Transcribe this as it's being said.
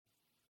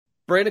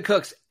Brandon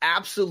Cooks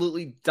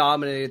absolutely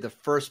dominated the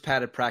first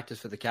padded practice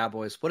for the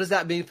Cowboys. What does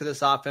that mean for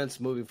this offense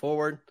moving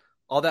forward?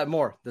 All that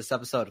more this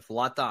episode of the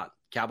Locked On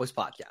Cowboys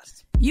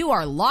podcast. You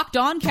are Locked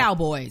On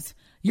Cowboys,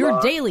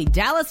 your daily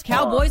Dallas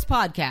Cowboys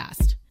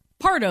podcast.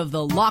 Part of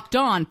the Locked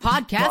On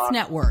Podcast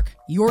Network,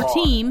 your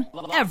team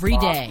every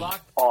day.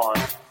 Locked On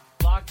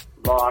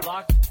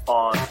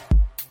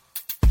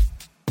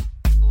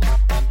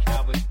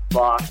Cowboys.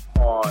 Locked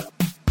On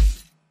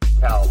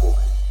Cowboys.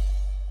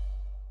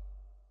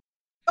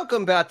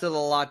 Welcome back to the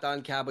Locked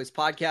On Cowboys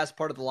podcast,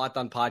 part of the Locked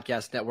On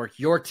Podcast Network,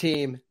 your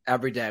team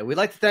every day. We'd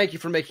like to thank you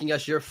for making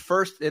us your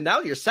first and now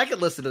your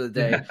second listen of the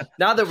day,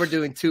 now that we're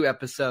doing 2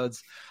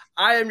 episodes.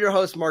 I am your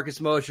host, Marcus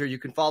Mosher. You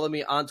can follow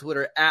me on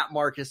Twitter at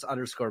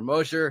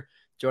Marcus_Mosher.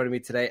 Joining me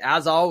today,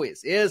 as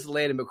always, is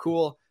Landon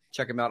McCool.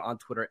 Check him out on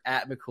Twitter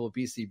at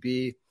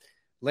McCoolBCB.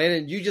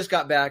 Landon, you just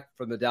got back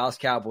from the Dallas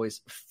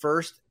Cowboys'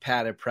 first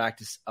padded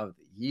practice of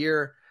the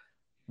year.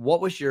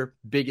 What was your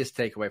biggest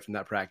takeaway from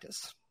that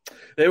practice?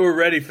 They were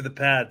ready for the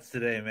pads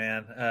today,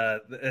 man.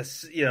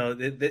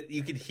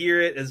 You could hear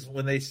it as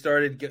when they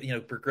started,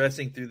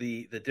 progressing through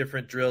the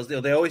different drills.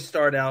 They always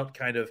start out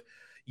kind of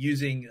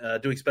using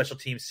doing special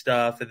team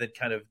stuff and then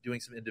kind of doing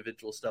some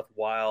individual stuff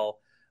while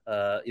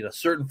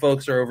certain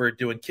folks are over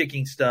doing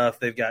kicking stuff.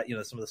 They've got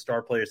some of the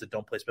star players that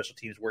don't play special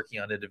teams working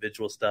on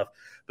individual stuff.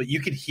 But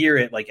you could hear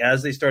it like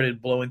as they started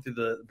blowing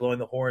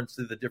the horns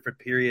through the different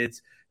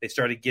periods. They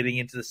started getting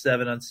into the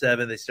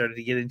 7-on-7. They started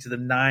to get into the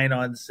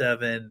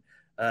 9-on-7.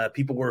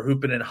 People were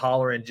hooping and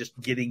hollering, just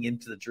getting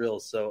into the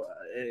drills. So,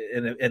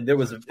 and it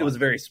was a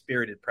very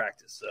spirited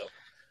practice. So,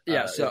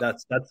 so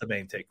that's the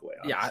main takeaway.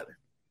 Honestly. Yeah,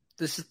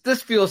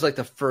 this feels like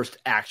the first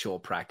actual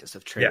practice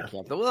of training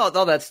camp. Well,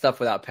 all that stuff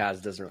without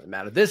pads doesn't really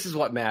matter. This is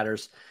what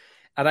matters.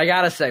 And I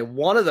gotta say,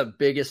 one of the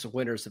biggest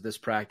winners of this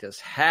practice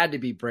had to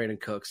be Brandon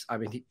Cooks. I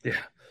mean,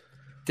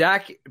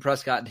 Dak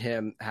Prescott and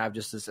him have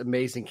just this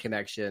amazing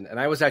connection. And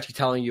I was actually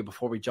telling you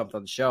before we jumped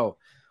on the show,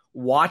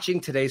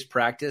 watching today's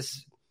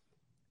practice.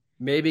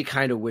 Maybe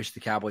kind of wish the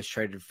Cowboys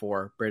traded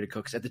for Brandon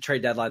Cooks at the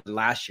trade deadline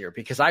last year,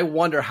 because I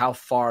wonder how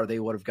far they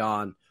would have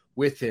gone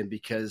with him,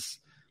 because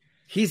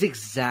he's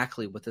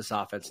exactly what this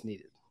offense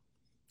needed.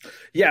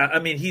 Yeah, I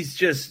mean, he's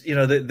just, I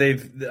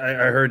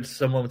heard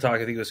someone talk,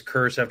 I think it was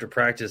Curse after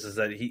practice, is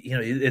that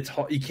it's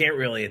you can't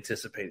really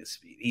anticipate his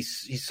speed.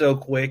 He's so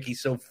quick,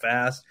 he's so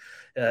fast.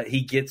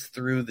 He gets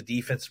through the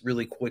defense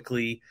really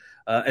quickly.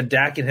 And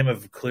Dak and him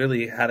have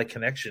clearly had a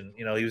connection.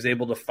 He was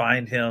able to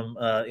find him,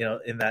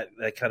 in that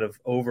kind of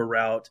over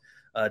route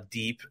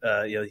deep.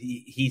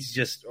 He's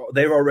just,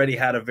 they've already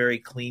had a very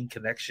clean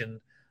connection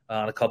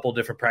on a couple of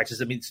different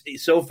practices. I mean,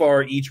 so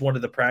far, each one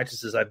of the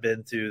practices I've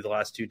been to the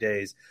last 2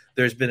 days,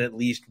 there's been at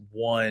least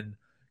one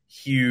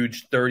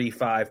huge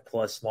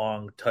 35-plus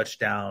long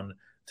touchdown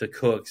to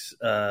Cooks,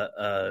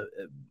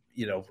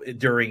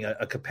 during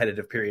a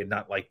competitive period,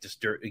 not like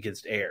just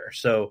against air.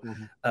 So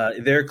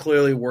they're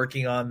clearly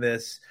working on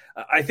this.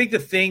 I think the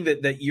thing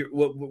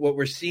what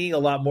we're seeing a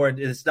lot more, and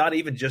it's not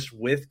even just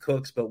with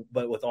Cooks, but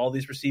with all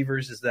these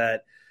receivers, is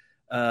that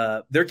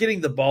they're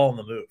getting the ball on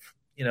the move.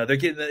 They're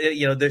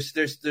getting,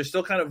 they're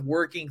still kind of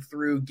working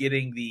through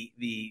getting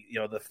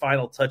the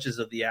final touches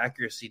of the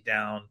accuracy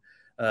down,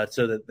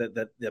 so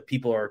that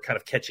people are kind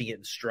of catching it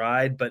in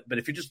stride. But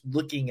if you're just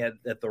looking at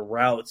the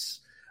routes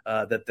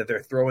that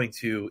they're throwing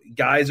to,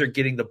 guys are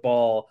getting the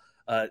ball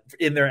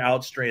in their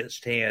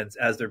outstretched hands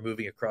as they're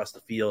moving across the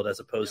field, as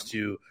opposed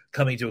to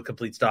coming to a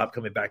complete stop,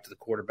 coming back to the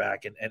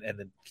quarterback, and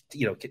then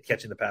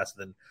catching the pass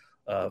and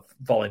then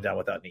falling down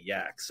without any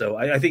yak. So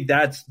I think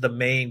that's the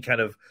main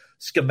kind of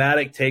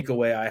schematic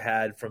takeaway I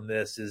had from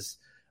this, is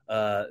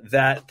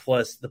that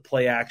plus the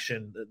play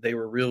action. They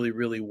were really,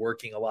 really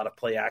working a lot of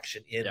play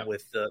action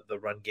with the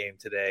run game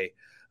today.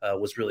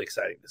 Was really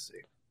exciting to see.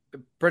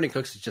 Brandon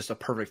Cooks is just a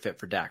perfect fit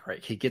for Dak,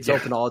 right? He gets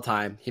open all the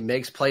time. He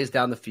makes plays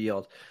down the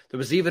field. There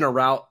was even a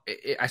route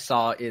I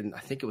saw in,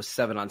 I think it was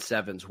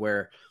 7-on-7s,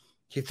 where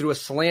he threw a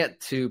slant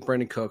to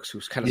Brandon Cooks,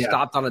 who's kind of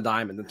stopped on a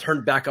dime and then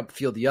turned back up the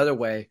field the other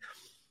way.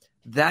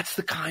 That's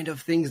the kind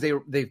of things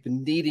they've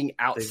been needing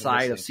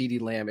outside of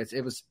CeeDee Lamb.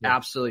 It was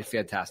absolutely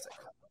fantastic.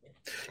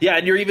 Yeah,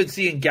 and you're even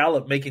seeing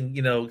Gallup making,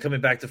 coming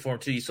back to form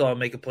too. You saw him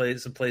make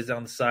some plays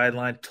down the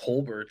sideline.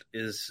 Tolbert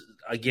is,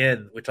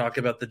 again, we're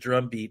talking about the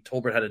drumbeat.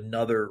 Tolbert had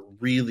another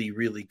really,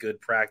 really good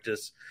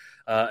practice.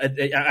 And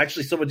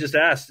actually, someone just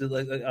asked,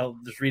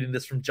 I'm just reading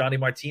this from Johnny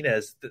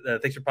Martinez.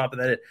 Thanks for popping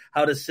that in.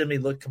 How does Simi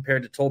look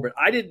compared to Tolbert?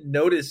 I didn't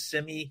notice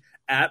Simi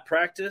at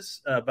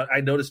practice, but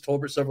I noticed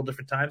Tolbert several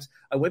different times.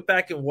 I went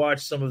back and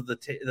watched some of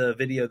the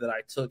video that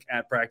I took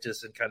at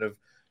practice and kind of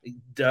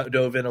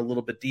dove in a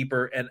little bit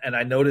deeper, and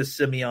I noticed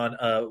Simeon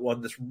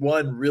on this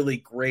one really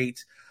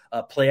great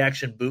play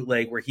action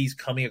bootleg where he's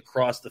coming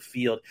across the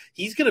field.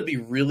 He's going to be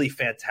really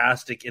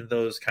fantastic in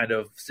those kind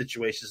of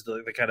situations,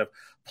 the kind of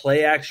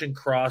play action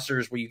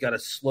crossers where you got a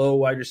slow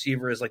wide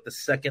receiver as like the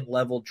second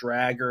level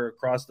dragger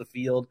across the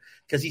field,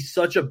 because he's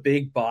such a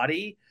big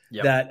body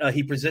that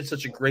he presents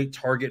such a great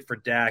target for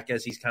Dak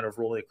as he's kind of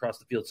rolling across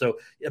the field. So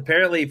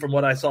apparently, from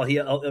what I saw,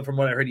 from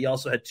what I heard, he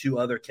also had 2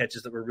 other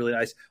catches that were really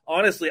nice.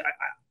 Honestly,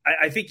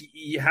 I think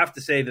you have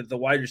to say that the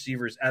wide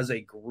receivers as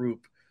a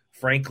group,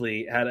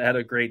 frankly, had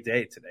a great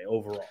day today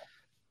overall.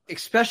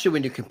 Especially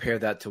when you compare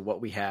that to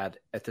what we had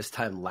at this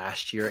time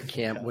last year at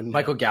camp when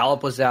Michael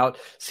Gallup was out,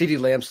 CeeDee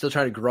Lamb still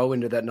trying to grow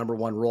into that number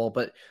 1 role.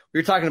 But we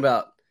were talking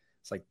about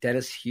it's like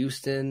Dennis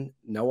Houston,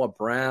 Noah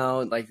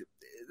Brown, like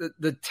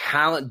the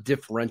talent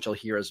differential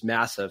here is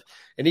massive.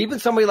 And even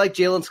somebody like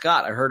Jalen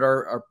Scott, I heard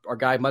our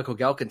guy Michael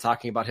Gelkin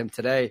talking about him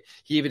today.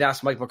 He even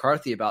asked Mike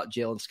McCarthy about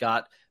Jalen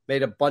Scott,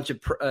 made a bunch of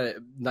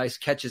nice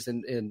catches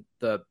in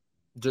the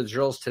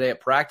drills today at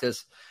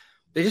practice.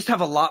 They just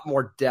have a lot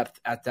more depth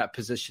at that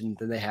position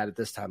than they had at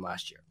this time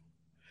last year.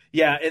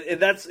 Yeah, and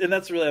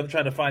that's really, I'm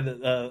trying to find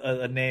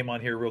a name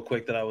on here real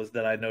quick that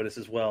I noticed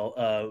as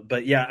well.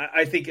 But yeah,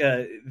 I think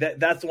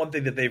that's one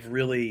thing that they've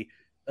really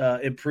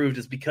improved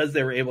is because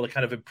they were able to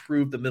kind of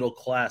improve the middle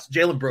class.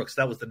 Jalen Brooks,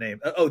 that was the name.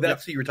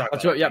 That's who you were talking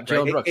about. Yeah,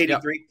 Jalen Brooks,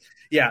 83.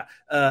 Yeah,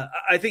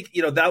 I think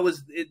that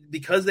was it,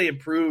 because they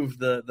improved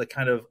the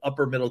kind of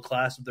upper middle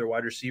class of their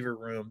wide receiver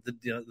room.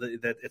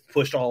 That it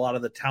pushed a lot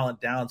of the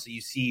talent down. So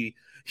you're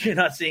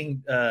not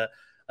seeing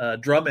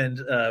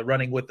Drummond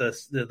running with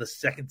the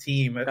second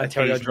team.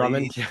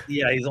 Drummond.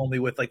 Yeah, he's only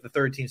with like the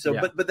third team. So,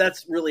 but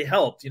that's really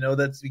helped.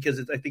 That's because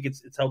I think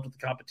it's helped with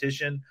the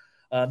competition.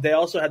 They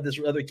also had this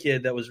other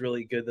kid that was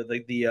really good.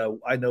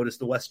 I noticed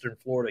the Western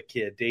Florida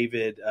kid,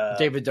 David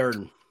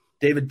Durden.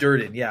 David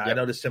Durden. Yeah, I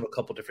noticed him a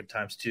couple different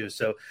times too.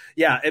 So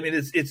yeah, I mean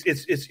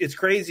it's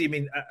crazy. I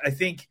mean, I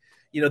think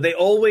they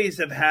always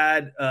have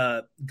had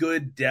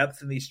good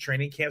depth in these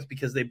training camps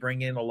because they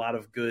bring in a lot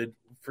of good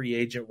free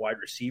agent wide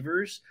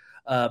receivers.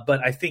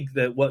 But I think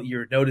that what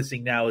you're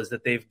noticing now is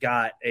that they've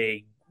got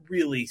a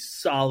really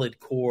solid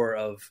core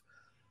of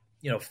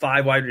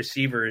 5 wide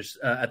receivers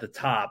at the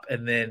top,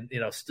 and then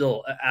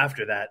still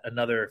after that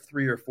another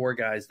 3 or 4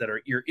 guys that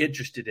you're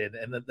interested in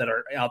and that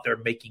are out there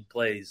making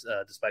plays,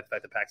 despite the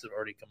fact that Packs have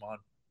already come on.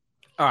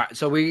 All right,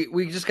 so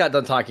we just got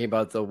done talking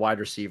about the wide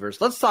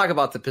receivers. Let's talk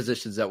about the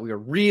positions that we are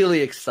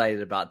really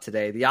excited about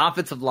today: the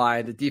offensive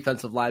line, the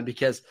defensive line,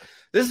 because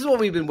this is what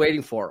we've been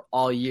waiting for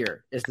all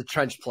year is the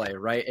trench play,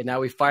 right? And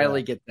now we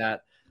finally get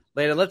that.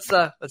 Later, let's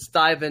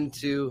dive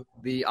into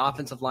the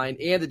offensive line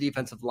and the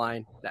defensive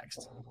line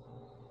next.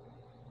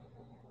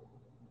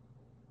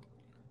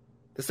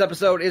 This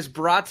episode is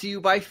brought to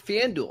you by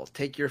FanDuel.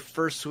 Take your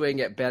first swing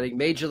at betting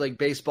Major League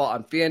Baseball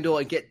on FanDuel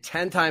and get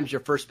 10 times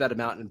your first bet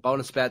amount in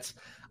bonus bets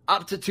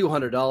up to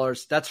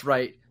 $200. That's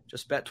right.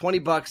 Just bet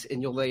 $20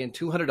 and you'll lay in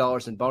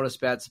 $200 in bonus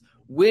bets,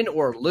 win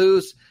or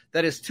lose.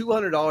 That is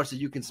 $200 that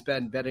you can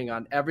spend betting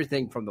on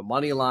everything from the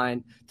money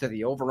line to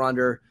the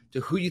over-under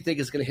to who you think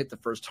is going to hit the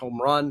first home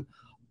run,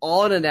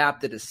 all in an app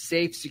that is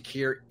safe,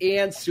 secure,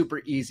 and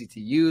super easy to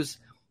use.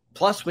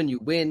 Plus, when you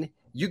win,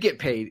 you get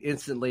paid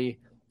instantly.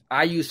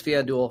 I use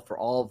FanDuel for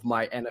all of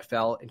my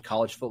NFL and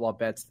college football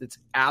bets. It's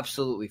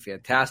absolutely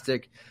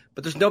fantastic.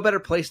 But there's no better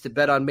place to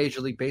bet on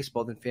Major League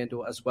Baseball than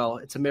FanDuel as well.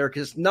 It's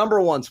America's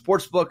 #1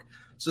 sportsbook.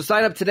 So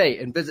sign up today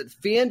and visit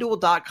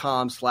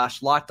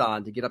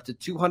FanDuel.com/lockedon to get up to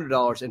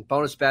 $200 in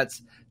bonus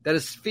bets. That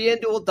is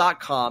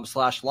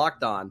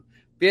FanDuel.com/lockedon.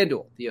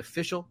 FanDuel, the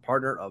official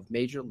partner of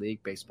Major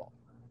League Baseball.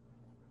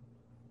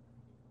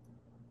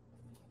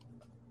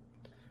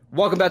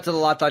 Welcome back to the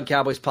Locked On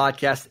Cowboys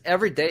podcast.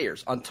 Every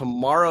dayers. On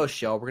tomorrow's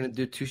show, we're going to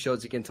do 2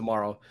 shows again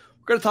tomorrow.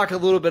 We're going to talk a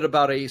little bit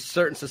about a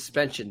certain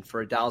suspension for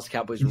a Dallas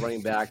Cowboys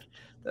running back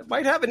that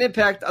might have an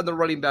impact on the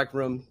running back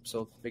room,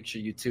 so make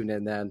sure you tune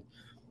in then.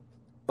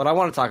 But I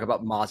want to talk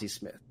about Mazi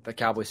Smith, the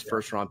Cowboys'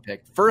 first-round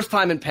pick. First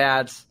time in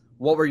pads.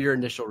 What were your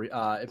initial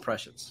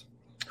impressions?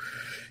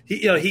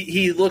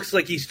 He looks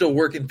like he's still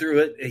working through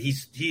it.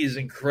 He is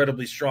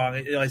incredibly strong.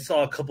 I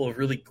saw a couple of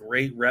really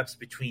great reps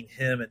between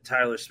him and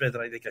Tyler Smith,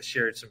 and I think I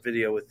shared some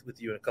video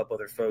with you and a couple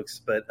other folks.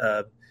 But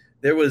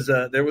there was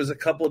a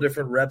couple of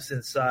different reps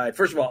inside.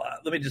 First of all,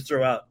 let me just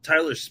throw out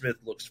Tyler Smith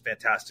looks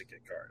fantastic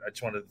at guard. I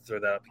just wanted to throw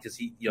that out because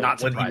he not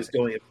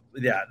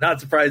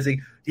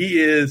surprising.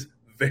 He is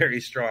very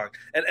strong.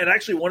 And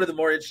actually, one of the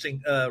more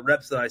interesting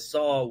reps that I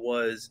saw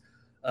was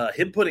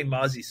him putting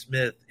Mazi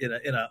Smith in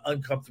an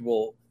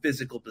uncomfortable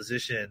physical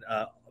position,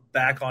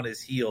 back on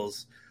his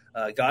heels,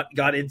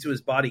 got into his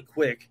body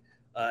quick,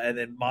 and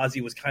then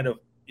Mazi was kind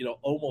of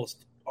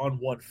almost on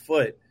one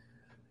foot,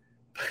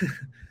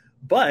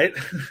 but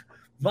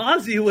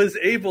Mazi was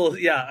able.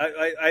 Yeah,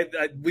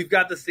 we've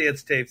got the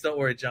stance tapes. Don't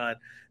worry, John.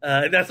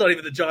 And that's not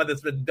even the John that's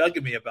been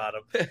bugging me about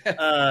him.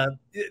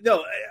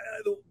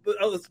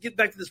 Let's get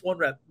back to this one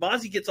rep.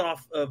 Mazi gets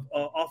off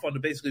onto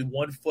basically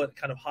 1 foot,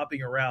 kind of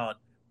hopping around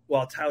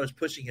while Tyler's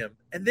pushing him,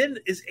 and then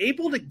is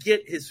able to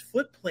get his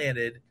foot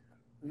planted,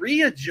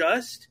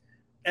 readjust,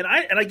 and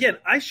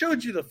I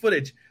showed you the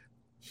footage.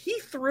 He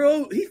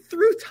threw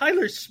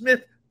Tyler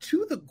Smith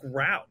to the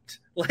ground.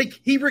 Like,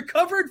 he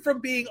recovered from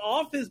being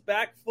off his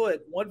back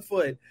foot, 1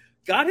 foot,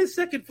 got his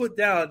second foot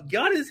down,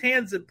 got his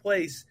hands in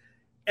place,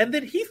 and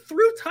then he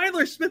threw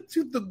Tyler Smith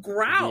to the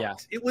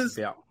ground.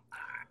 Yeah.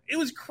 it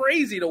was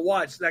crazy to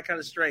watch that kind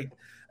of strength.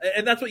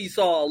 And that's what you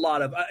saw a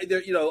lot of.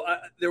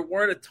 There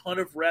weren't a ton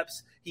of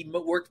reps. He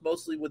worked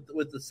mostly with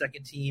the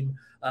second team.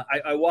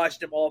 I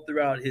watched him all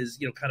throughout his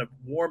kind of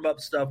warm up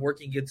stuff,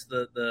 working against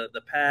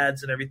the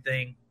pads and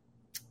everything.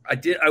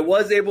 I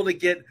was able to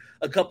get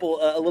a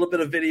little bit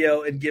of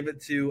video and give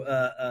it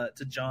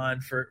to John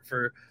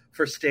for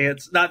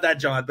stance. Not that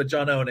John, but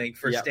John Owning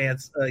for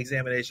stance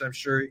examination. I'm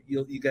sure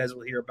you guys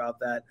will hear about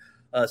that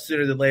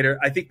sooner than later.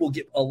 I think we'll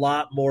get a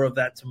lot more of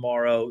that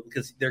tomorrow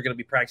because they're going to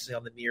be practicing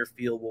on the near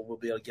field where we'll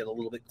be able to get a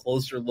little bit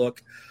closer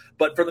look.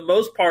 But for the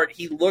most part,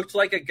 he looked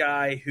like a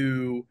guy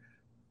who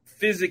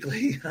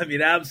physically,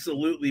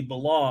 absolutely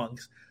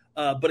belongs,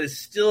 but is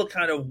still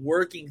kind of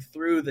working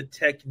through the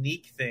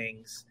technique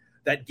things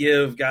that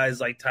give guys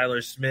like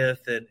Tyler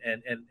Smith and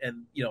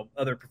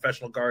other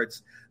professional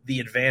guards the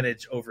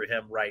advantage over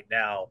him right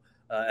now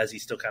as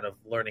he's still kind of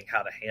learning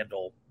how to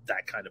handle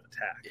that kind of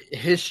attack.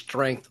 His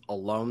strength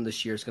alone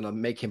this year is going to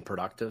make him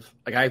productive.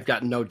 Like, I've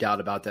got no doubt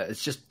about that.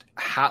 It's just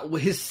how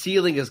his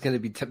ceiling is going to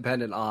be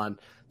dependent on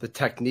the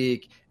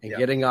technique and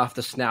getting off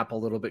the snap a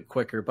little bit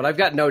quicker. But I've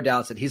got no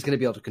doubts that he's going to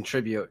be able to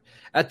contribute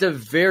at the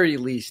very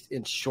least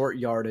in short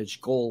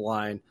yardage, goal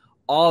line,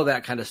 all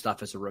that kind of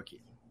stuff as a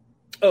rookie.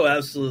 Oh,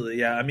 absolutely.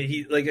 Yeah.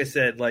 He, like I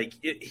said,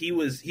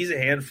 he's a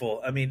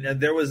handful. And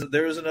there was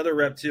another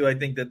rep too, I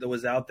think that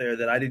was out there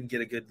that I didn't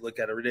get a good look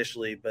at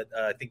initially, but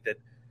I think that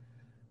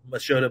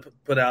Machota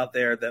put out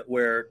there that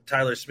where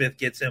Tyler Smith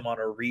gets him on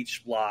a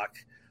reach block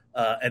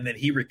and then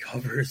he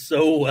recovers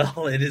so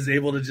well and is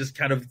able to just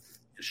kind of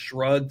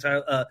shrug,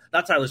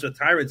 not Tyler Smith,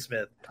 Tyron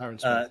Smith.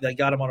 That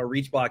got him on a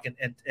reach block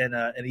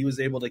and he was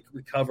able to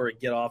recover and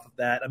get off of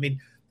that.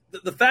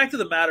 The fact of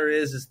the matter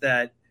is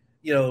that,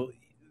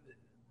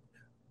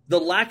 the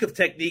lack of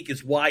technique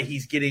is why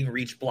he's getting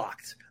reach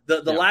blocked.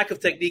 The lack of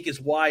technique is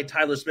why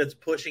Tyler Smith's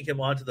pushing him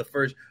onto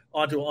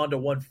onto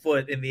 1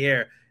 foot in the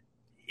air.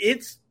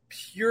 It's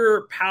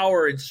pure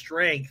power and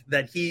strength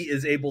that he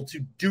is able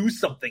to do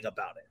something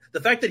about it. The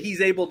fact that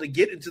he's able to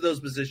get into those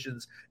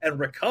positions and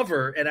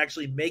recover and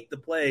actually make the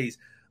plays,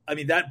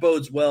 that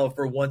bodes well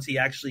for once he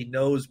actually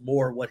knows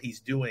more what he's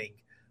doing,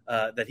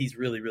 that he's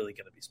really, really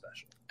going to be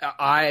special.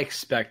 I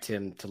expect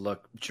him to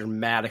look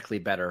dramatically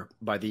better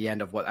by the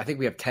end of I think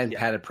we have 10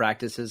 padded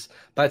practices.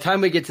 By the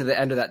time we get to the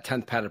end of that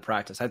 10th padded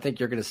practice, I think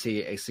you're going to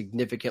see a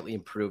significantly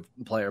improved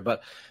player. But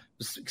I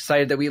was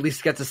excited that we at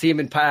least get to see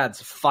him in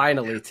pads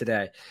finally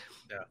today.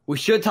 Yeah. We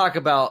should talk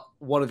about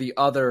one of the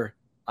other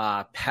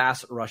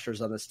pass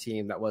rushers on this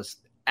team that was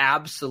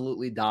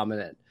absolutely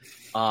dominant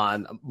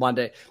on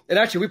Monday. And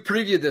actually, we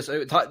previewed this,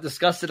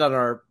 discussed it on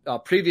our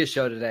previous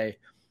show today.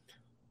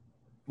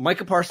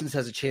 Micah Parsons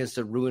has a chance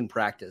to ruin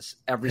practice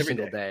every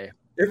single day.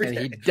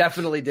 He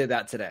definitely did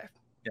that today.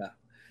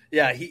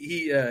 Yeah.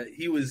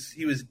 He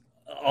was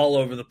all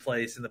over the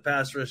place in the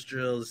pass rush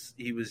drills.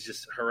 He was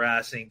just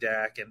harassing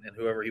Dak and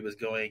whoever he was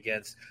going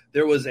against.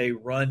 There was a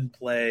run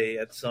play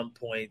at some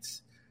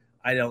points.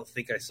 I don't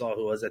think I saw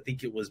who it was. I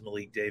think it was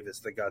Malik Davis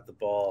that got the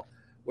ball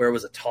where it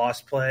was a toss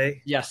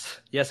play.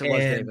 Yes, it was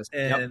Davis.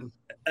 And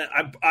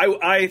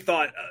I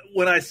thought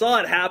when I saw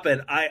it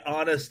happen, I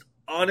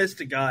honest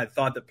to God,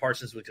 thought that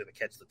Parsons was going to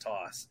catch the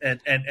toss and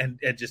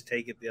just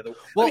take it the other way.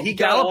 Well,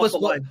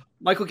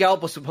 Michael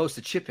Gallup was supposed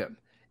to chip him,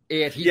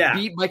 and he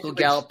beat Michael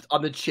Gallup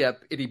on the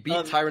chip, and he beat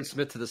Tyron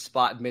Smith to the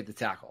spot and made the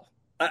tackle.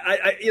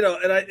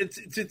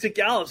 To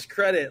Gallup's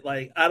credit,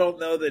 I don't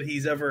know that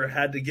he's ever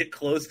had to get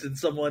close to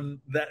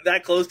someone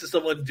that close to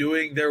someone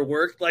doing their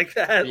work like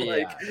that,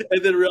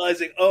 and then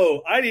realizing,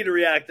 I need to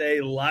react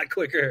a lot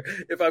quicker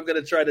if I'm going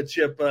to try to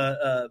chip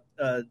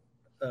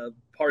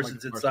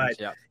Parsons inside.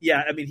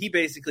 He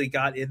basically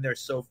got in there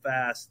so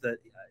fast that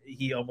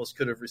he almost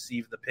could have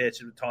received the pitch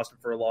and tossed him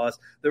for a loss.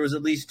 There was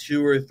at least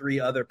 2 or 3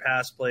 other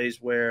pass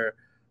plays where,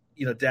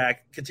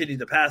 Dak continued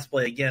to pass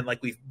play again,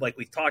 like we've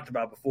talked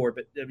about before,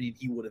 but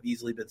he would have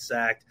easily been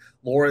sacked.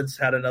 Lawrence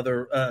had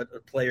another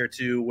play or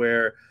two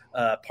where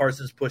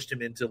Parsons pushed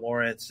him into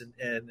Lawrence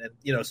and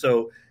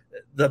so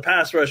the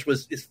pass rush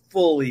is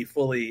fully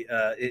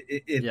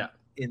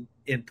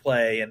in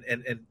play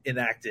and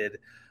enacted.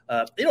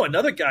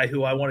 Another guy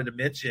who I wanted to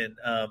mention,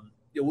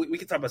 we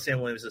can talk about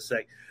Sam Williams in a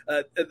sec.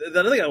 The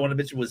other thing I wanted to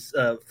mention was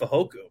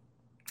Fajoku.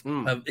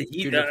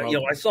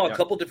 I saw a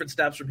couple different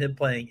snaps from him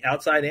playing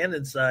outside and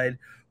inside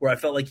where I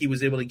felt like he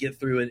was able to get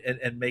through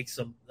and make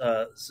some,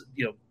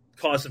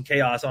 cause some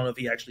chaos. I don't know if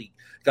he actually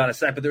got a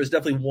sack, but there was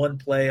definitely one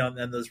play on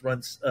those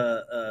runs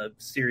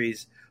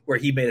series where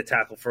he made a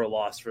tackle for a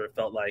loss for it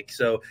felt like.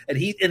 So, and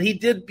he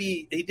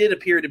did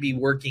appear to be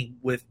working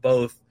with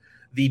both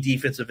the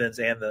defensive ends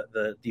and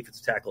the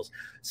defensive tackles.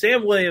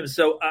 Sam Williams.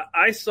 So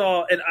I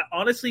saw, and I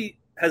honestly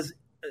has,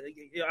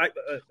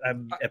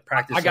 I'm at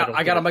practice. I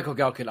got a Michael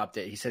Galkin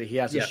update. He said he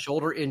has a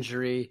shoulder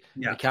injury.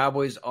 The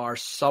Cowboys are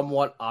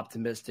somewhat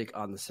optimistic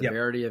on the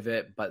severity of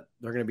it, but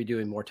they're going to be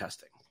doing more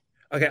testing.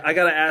 Okay, I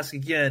got to ask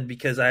again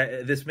because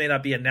this may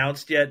not be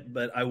announced yet,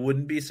 but I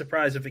wouldn't be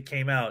surprised if it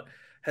came out.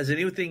 Has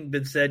anything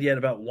been said yet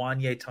about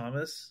Wanye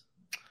Thomas?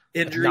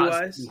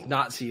 injury-wise?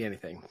 Not see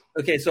anything.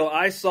 Okay, so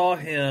I saw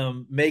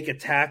him make a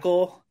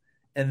tackle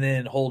and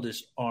then hold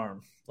his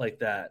arm like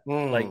that.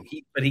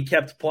 But he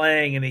kept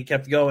playing and he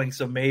kept going,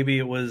 so maybe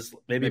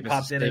it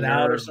popped in and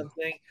out or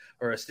something,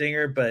 or a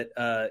stinger, but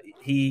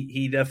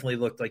he definitely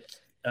looked like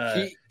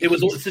it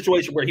was a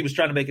situation where he was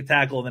trying to make a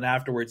tackle, and then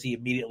afterwards he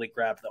immediately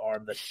grabbed the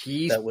arm.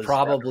 He's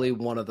probably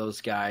one of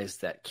those guys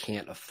that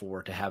can't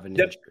afford to have an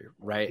injury,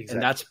 right? Exactly.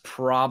 And that's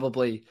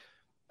probably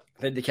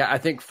I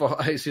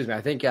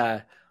think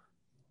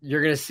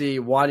you're going to see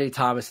Wanye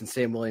Thomas and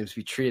Sam Williams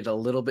be treated a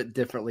little bit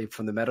differently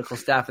from the medical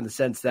staff in the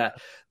sense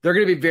that they're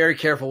going to be very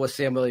careful with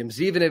Sam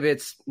Williams, even if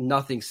it's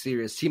nothing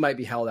serious. He might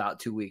be held out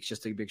 2 weeks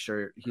just to make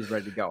sure he's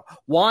ready to go.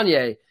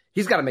 Wanye,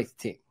 he's got to make the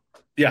team.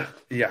 Yeah,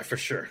 for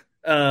sure.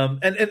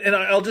 And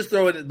I'll just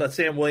throw in about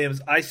Sam Williams.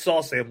 I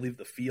saw Sam leave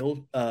the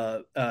field,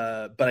 but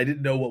I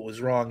didn't know what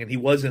was wrong, and he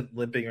wasn't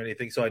limping or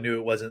anything, so I knew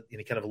it wasn't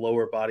any kind of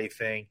lower body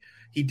thing.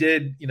 He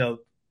did,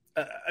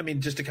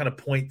 just to kind of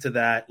point to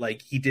that,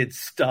 like he did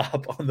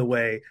stop on the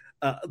way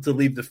to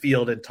leave the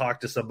field and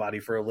talk to somebody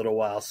for a little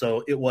while.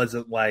 So it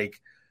wasn't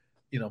like,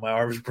 my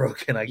arm's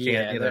broken. I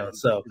can't,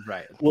 so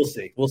right. We'll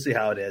see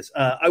how it is.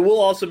 I will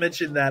also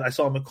mention that I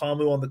saw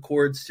McComu on the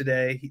cords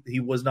today. He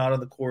was not on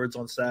the cords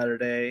on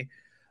Saturday.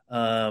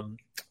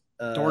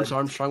 Dorrance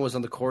Armstrong was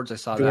on the cords. I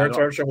saw Dorrance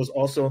Armstrong was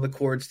also on the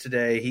cords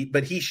today.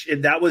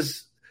 That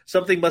was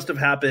something must have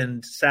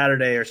happened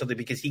Saturday or something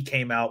because he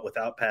came out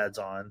without pads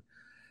on.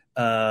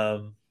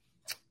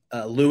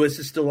 Lewis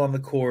is still on the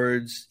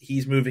cords.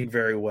 He's moving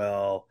very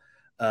well.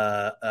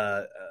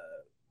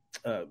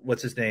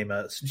 What's his name?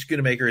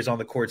 Schoonamaker is on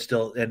the court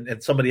still,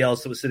 and somebody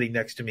else that was sitting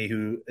next to me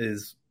who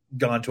is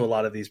gone to a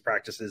lot of these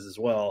practices as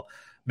well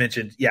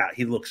mentioned,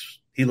 he looks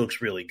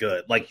really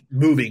good, like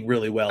moving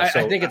really well. I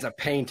think it's a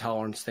pain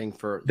tolerance thing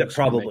for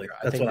probably.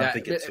 That's what I'm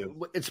thinking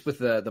too. It's with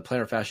the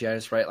plantar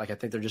fasciitis, right? Like I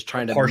think they're just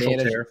trying to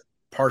manage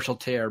partial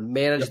tear,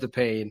 manage the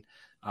pain.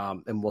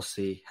 And we'll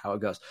see how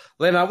it goes.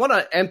 Landon, I want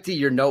to empty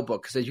your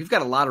notebook because you've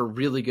got a lot of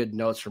really good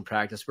notes from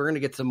practice. We're going to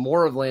get some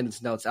more of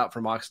Landon's notes out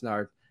from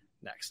Oxnard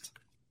next.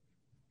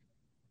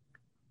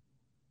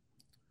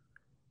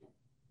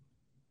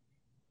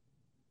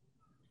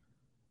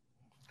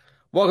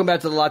 Welcome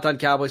back to the Locked On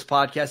Cowboys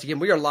podcast. Again,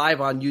 we are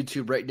live on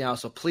YouTube right now,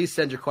 so please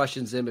send your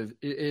questions in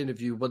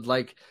if you would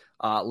like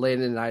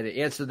Landon and I to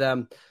answer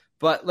them.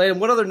 But Landon,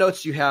 what other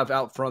notes do you have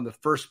out from the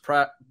first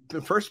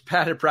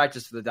padded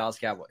practice for the Dallas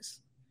Cowboys?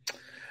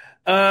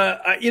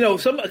 A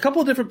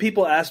couple of different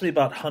people asked me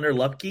about Hunter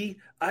Lupke.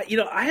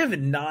 I have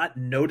not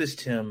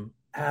noticed him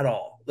at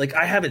all. Like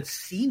I haven't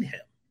seen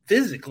him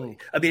physically.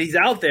 I mean, he's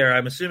out there.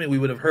 I'm assuming we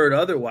would have heard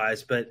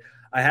otherwise, but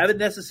I haven't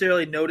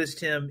necessarily noticed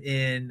him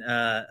in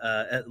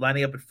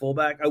lining up at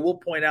fullback. I will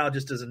point out,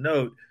 just as a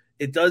note,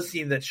 it does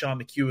seem that Sean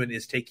McEwen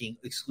is taking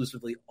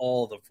exclusively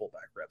all the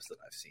fullback reps that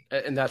I've seen,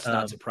 and that's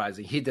not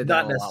surprising. He did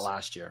that a lot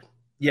last year.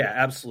 Yeah,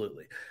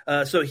 absolutely.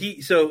 So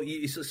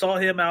you saw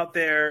him out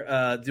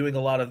there doing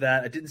a lot of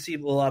that. I didn't see a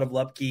lot of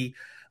Lupke.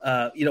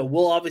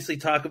 We'll obviously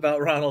talk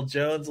about Ronald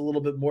Jones a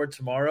little bit more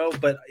tomorrow,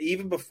 but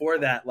even before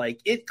that, like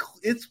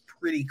it's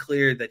pretty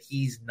clear that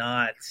he's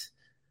not.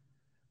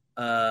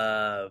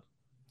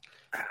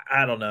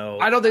 I don't know.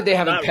 I don't think they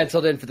have him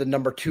penciled in for the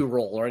number 2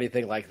 role or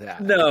anything like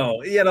that.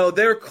 No,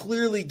 they're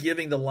clearly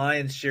giving the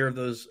lion's share of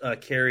those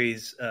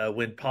carries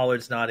when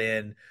Pollard's not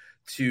in.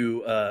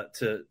 To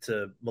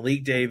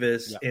Malik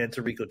Davis and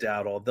to Rico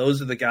Dowdle.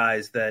 Those are the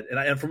guys that,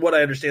 and from what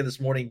I understand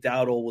this morning,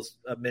 Dowdle was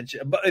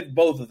mentioned,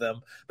 both of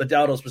them, but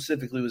Dowdle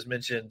specifically was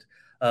mentioned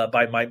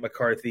by Mike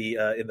McCarthy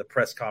in the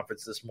press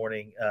conference this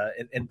morning.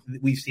 And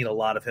we've seen a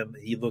lot of him.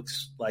 He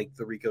looks like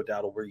the Rico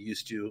Dowdle we're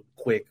used to,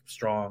 quick,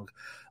 strong.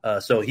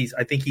 So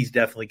I think he's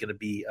definitely going to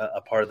be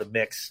a part of the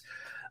mix.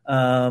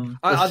 I'll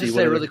just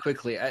say really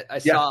quickly, I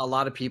saw a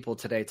lot of people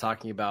today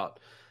talking about,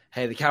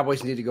 hey, the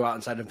Cowboys need to go out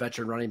and sign a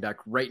veteran running back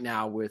right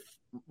now with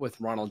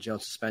Ronald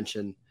Jones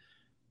suspension.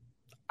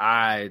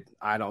 I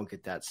don't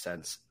get that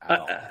sense at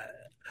all.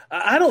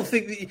 I don't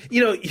think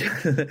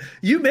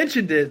you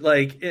mentioned it,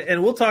 like,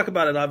 and we'll talk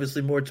about it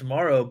obviously more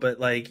tomorrow. But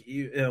like,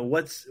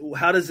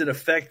 how does it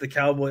affect the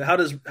Cowboys? How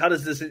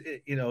does this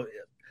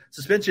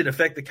suspension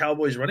affect the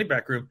Cowboys running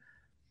back room?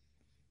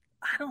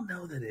 I don't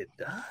know that it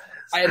does.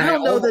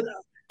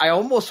 I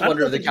almost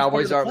wonder if the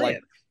Cowboys are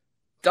like,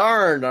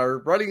 darn, our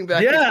running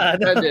back is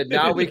suspended.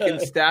 Now we can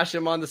stash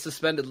him on the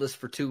suspended list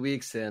for 2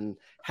 weeks and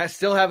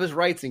still have his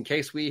rights in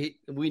case we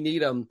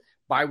need him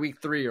by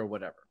week 3 or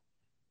whatever.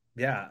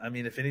 Yeah, I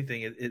mean, if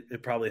anything,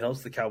 it probably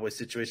helps the Cowboys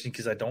situation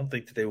because I don't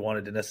think that they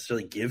wanted to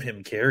necessarily give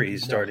him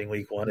carries starting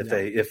week 1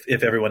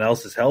 if everyone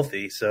else is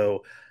healthy.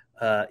 So,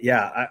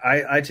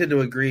 I tend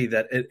to agree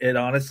that it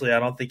honestly, I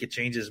don't think it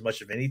changes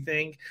much of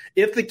anything.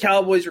 If the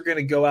Cowboys were going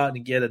to go out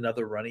and get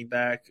another running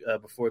back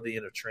before the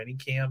end of training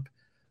camp,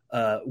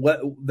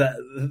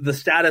 the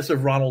status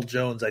of Ronald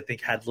Jones, I think,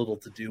 had little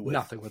to do with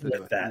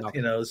that.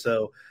 Nothing.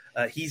 So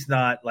he's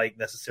not like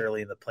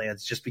necessarily in the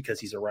plans just because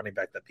he's a running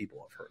back that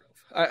people have heard of.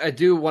 I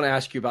do want to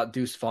ask you about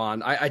Deuce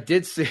Vaughn. I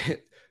did see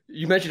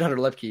you mentioned Hunter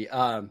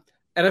Lupke.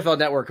 NFL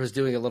Network was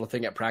doing a little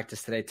thing at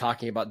practice today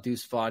talking about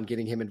Deuce Vaughn,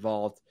 getting him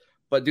involved.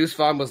 But Deuce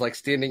Vaughn was like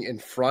standing in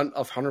front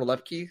of Hunter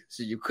Lepke,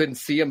 so you couldn't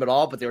see him at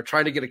all, but they were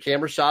trying to get a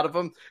camera shot of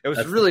him. It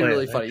was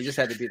really funny. You just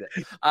had to be there.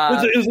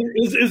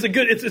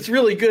 It's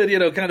really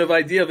good, kind of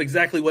idea of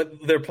exactly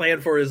what their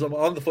plan for is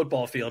on the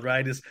football field,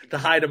 right? Is to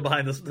hide him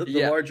behind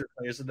the larger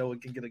players so no one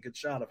can get a good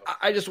shot of him.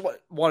 I just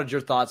wanted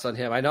your thoughts on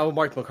him. I know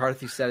Mark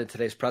McCarthy said in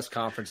today's press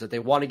conference that they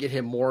want to get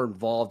him more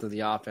involved in the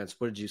offense.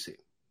 What did you see?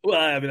 Well,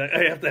 I mean,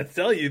 I have to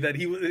tell you that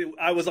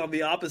I was on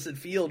the opposite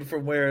field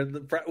from where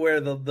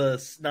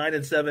the 9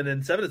 and 7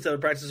 and 7 and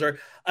 7 practices are.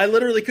 I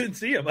literally couldn't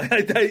see him.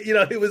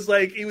 It was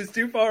like he was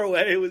too far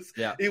away.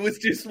 It was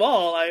too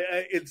small.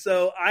 And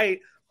so I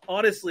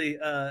honestly,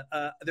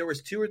 there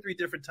was 2 or 3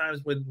 different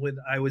times when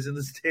I was in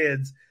the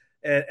stands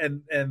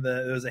and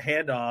there was a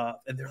handoff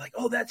and they're like,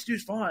 "Oh, that's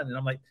Deuce Vaughn," and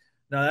I'm like,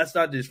 "No, that's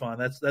not Deuce Vaughn.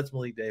 That's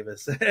Malik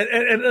Davis."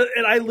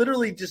 And I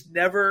literally just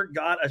never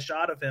got a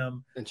shot of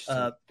him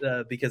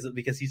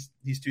because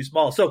he's too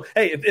small. So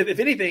hey, if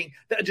anything,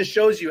 that just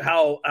shows you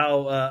how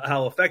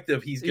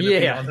effective he's going to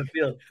be on the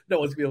field. No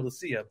one's going to be able to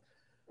see him.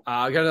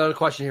 I got another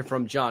question here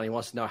from John. He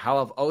wants to know, how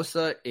have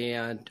Osa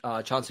and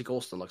Chauncey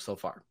Golston looked so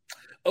far?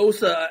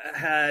 Osa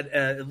had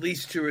at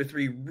least 2 or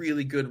 3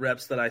 really good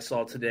reps that I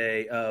saw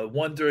today.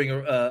 One during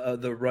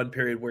the run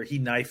period where he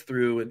knifed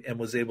through and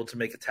was able to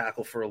make a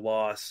tackle for a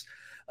loss.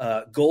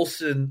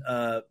 Golston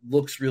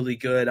looks really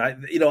good.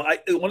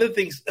 One of the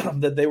things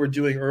that they were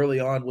doing early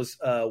on was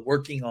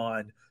working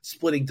on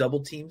splitting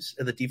double teams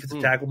at the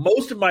defensive tackle.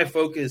 Most of my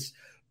focus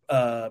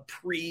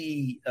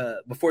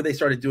before they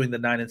started doing the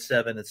 9 and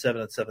 7 and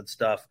 7 and 7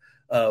 stuff,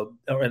 and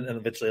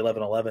eventually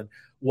 11-11,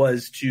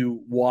 was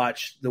to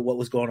watch what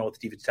was going on with the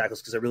defensive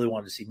tackles, because I really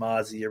wanted to see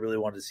Mozzie. I really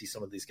wanted to see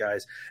some of these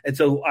guys. And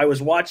so I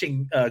was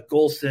watching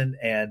Golston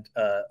and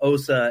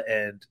Osa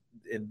and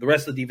the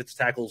rest of the defensive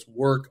tackles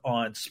work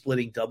on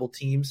splitting double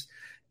teams.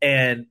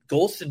 And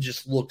Golston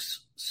just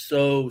looks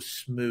so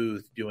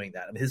smooth doing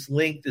that. I mean, his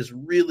length is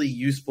really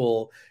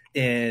useful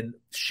in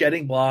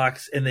shedding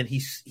blocks, and then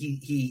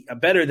he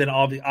better than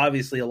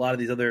obviously a lot of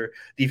these other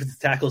defensive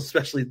tackles,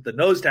 especially the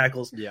nose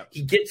tackles. Yeah.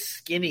 He gets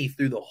skinny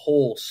through the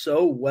hole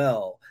so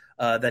well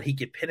that he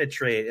can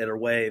penetrate in a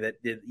way that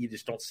you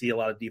just don't see a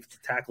lot of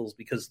defensive tackles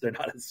because they're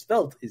not as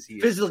svelte as he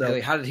is.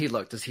 Physically, how did he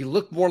look? Does he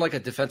look more like a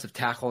defensive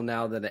tackle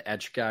now than an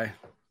edge guy?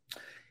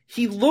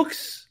 He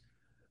looks –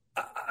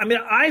 I mean,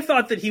 I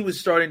thought that he was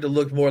starting to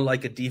look more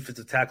like a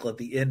defensive tackle at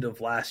the end of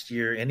last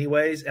year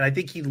anyways, and I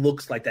think he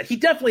looks like that. He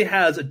definitely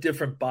has a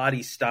different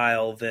body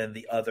style than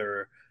the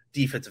other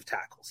defensive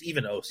tackles,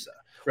 even Osa,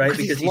 right?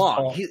 Because he's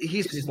long.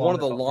 He's one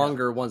of the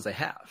longer ones they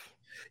have.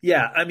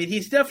 Yeah, I mean,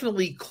 he's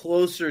definitely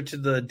closer to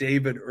the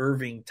David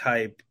Irving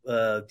type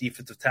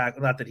defensive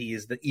tackle. Not that he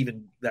is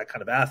even that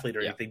kind of athlete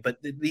or anything, but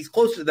he's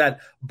closer to that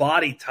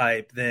body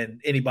type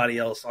than anybody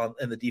else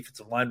in the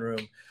defensive line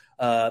room.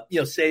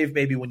 Save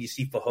maybe when you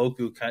see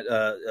Fahoku kind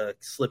of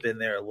slip in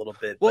there a little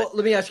bit. Well,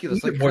 let me ask you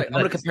this. I'm going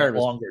to compare him.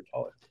 Longer,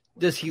 taller.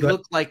 Does he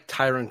look like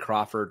Tyron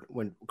Crawford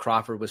when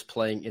Crawford was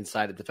playing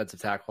inside a defensive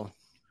tackle?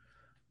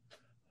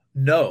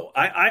 No,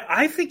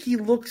 I think he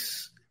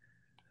looks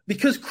 –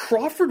 because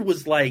Crawford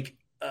was like,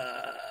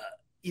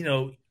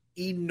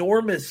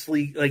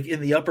 enormously like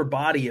in the upper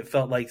body, it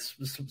felt like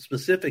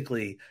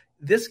specifically.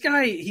 This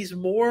guy, he's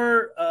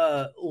more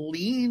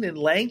lean and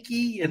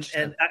lanky, and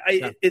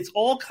it's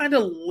all kind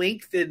of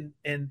length and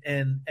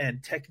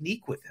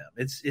technique with him.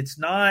 It's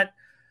not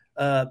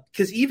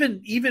because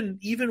even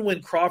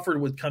when Crawford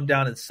would come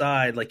down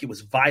inside, like it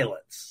was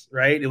violence,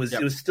 right? It was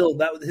still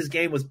that his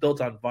game was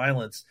built on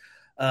violence.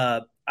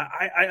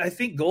 I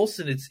think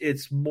Golston,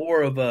 it's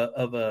more of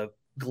a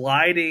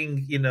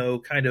gliding,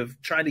 kind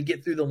of trying to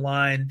get through the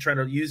line, trying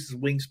to use his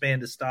wingspan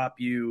to stop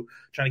you,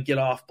 trying to get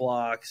off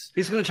blocks.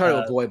 He's going to try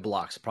to avoid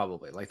blocks,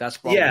 probably. Like that's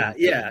probably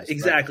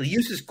exactly.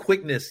 Use his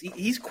quickness.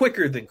 He's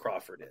quicker than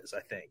Crawford is, I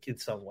think, in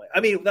some way.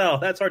 I mean, no,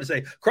 that's hard to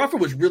say. Crawford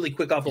was really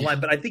quick off the line,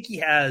 but I think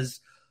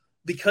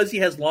because he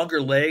has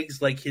longer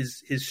legs, like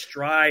his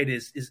stride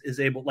is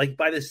able. Like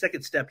by the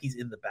second step, he's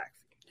in the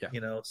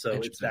backfield. So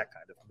it's that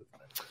kind of movement.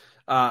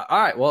 All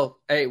right. Well,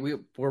 hey,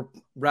 we're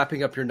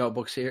wrapping up your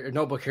notebook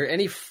here.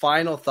 Any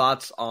final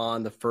thoughts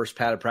on the first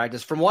pad of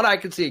practice? From what I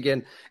could see,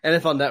 again,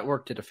 NFL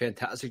Network did a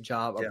fantastic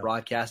job of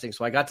broadcasting,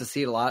 so I got to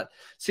see it a lot.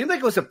 Seemed like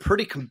it was a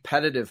pretty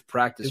competitive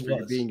practice for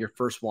you being your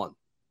first one.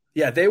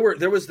 Yeah, there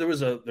was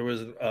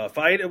a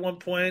fight at one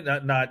point,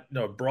 not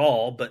a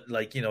brawl, but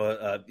like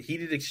a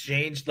heated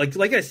exchange.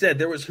 Like I said,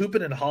 there was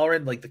hooping and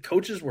hollering. Like the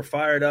coaches were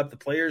fired up,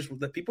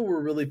 the people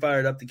were really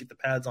fired up to get the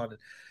pads on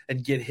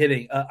and get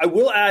hitting. I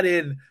will add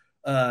in.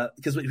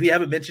 Because we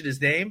haven't mentioned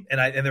his name,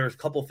 and there were a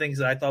couple things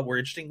that I thought were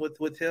interesting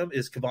with him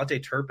is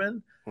Kevontae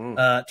Turpin.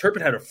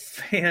 Turpin had a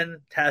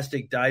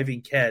fantastic diving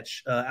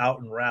catch out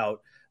en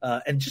route,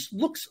 and just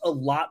looks a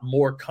lot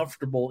more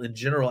comfortable in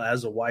general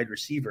as a wide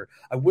receiver.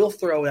 I will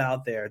throw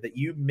out there that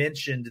you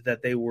mentioned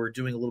that they were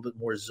doing a little bit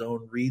more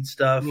zone read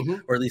stuff,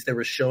 or at least they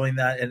were showing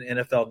that in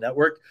NFL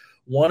Network.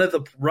 One of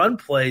the run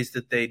plays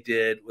that they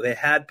did, they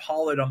had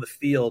Pollard on the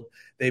field.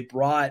 They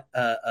brought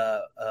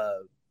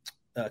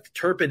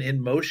Turpin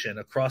in motion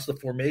across the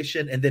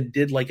formation, and then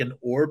did like an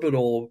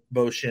orbital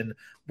motion,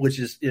 which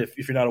is, if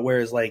you're not aware,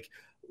 is like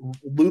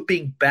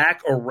looping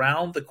back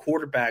around the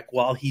quarterback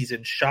while he's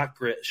in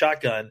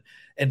shotgun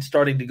and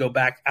starting to go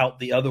back out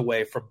the other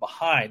way from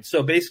behind.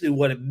 So basically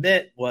what it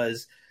meant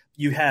was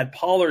you had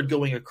Pollard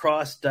going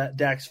across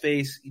Dak's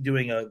face,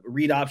 doing a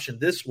read option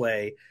this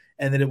way,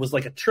 and then it was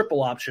like a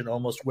triple option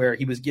almost, where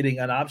he was getting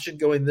an option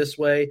going this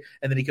way,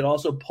 and then he could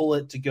also pull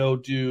it to go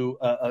do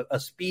a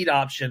speed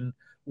option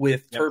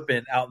with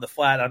Turpin out in the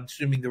flat. I'm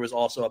assuming there was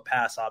also a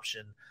pass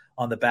option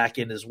on the back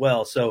end as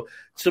well. So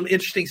some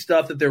interesting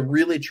stuff that they're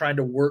really trying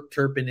to work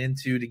Turpin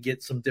into to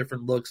get some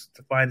different looks,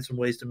 to find some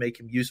ways to make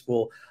him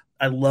useful.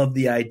 I love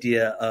the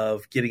idea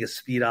of getting a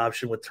speed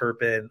option with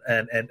Turpin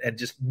and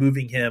just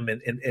moving him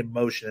in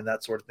motion and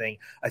that sort of thing.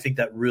 I think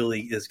that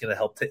really is going to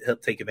help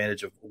take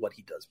advantage of what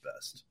he does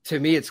best. To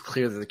me, it's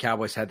clear that the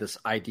Cowboys had this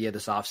idea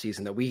this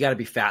offseason that we got to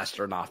be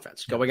faster in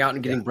offense. Going out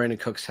and getting Brandon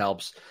Cooks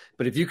helps.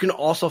 But if you can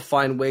also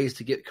find ways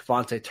to get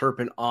Kevontae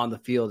Turpin on the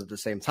field at the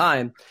same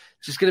time,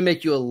 it's just going to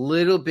make you a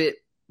little bit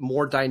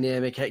more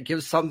dynamic. It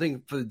gives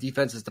something for the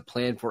defenses to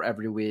plan for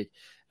every week.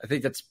 I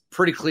think that's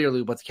pretty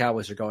clearly what the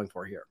Cowboys are going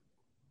for here.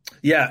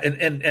 Yeah,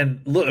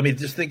 and look, I mean,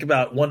 just think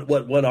about what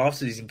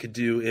offseason could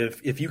do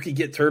if you could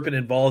get Turpin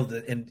involved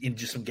in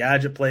just some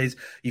gadget plays.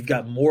 You've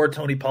got more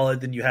Tony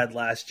Pollard than you had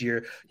last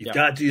year. You've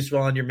got Deuce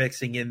Vaughn you're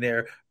mixing in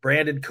there.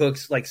 Brandon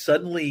Cooks, like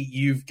suddenly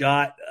you've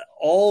got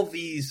all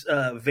these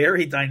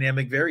very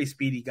dynamic, very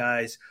speedy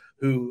guys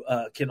who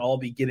can all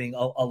be getting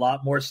a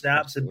lot more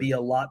snaps and be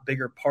a lot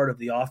bigger part of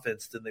the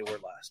offense than they were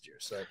last year.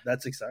 So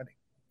that's exciting.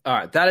 All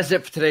right, that is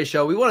it for today's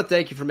show. We want to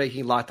thank you for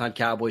making Locked On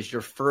Cowboys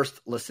your first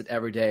listen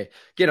every day.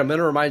 Again, I'm going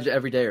to remind you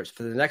everydayers,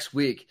 for the next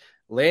week,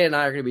 Leigh and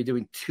I are going to be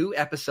doing 2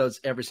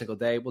 episodes every single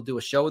day. We'll do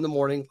a show in the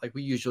morning like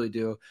we usually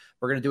do.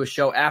 We're going to do a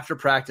show after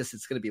practice.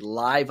 It's going to be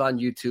live on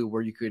YouTube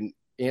where you can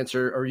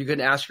answer or you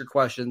can ask your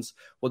questions.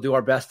 We'll do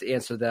our best to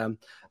answer them.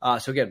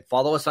 So again,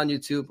 follow us on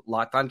YouTube,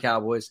 Locked On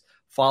Cowboys.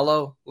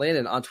 Follow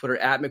Landon on Twitter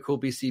at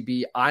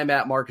McCoolBCB. I'm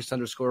at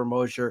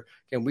Marcus_Mosher.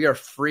 Again, we are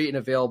free and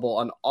available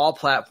on all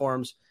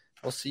platforms.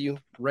 We'll see you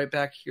right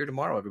back here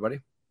tomorrow, everybody.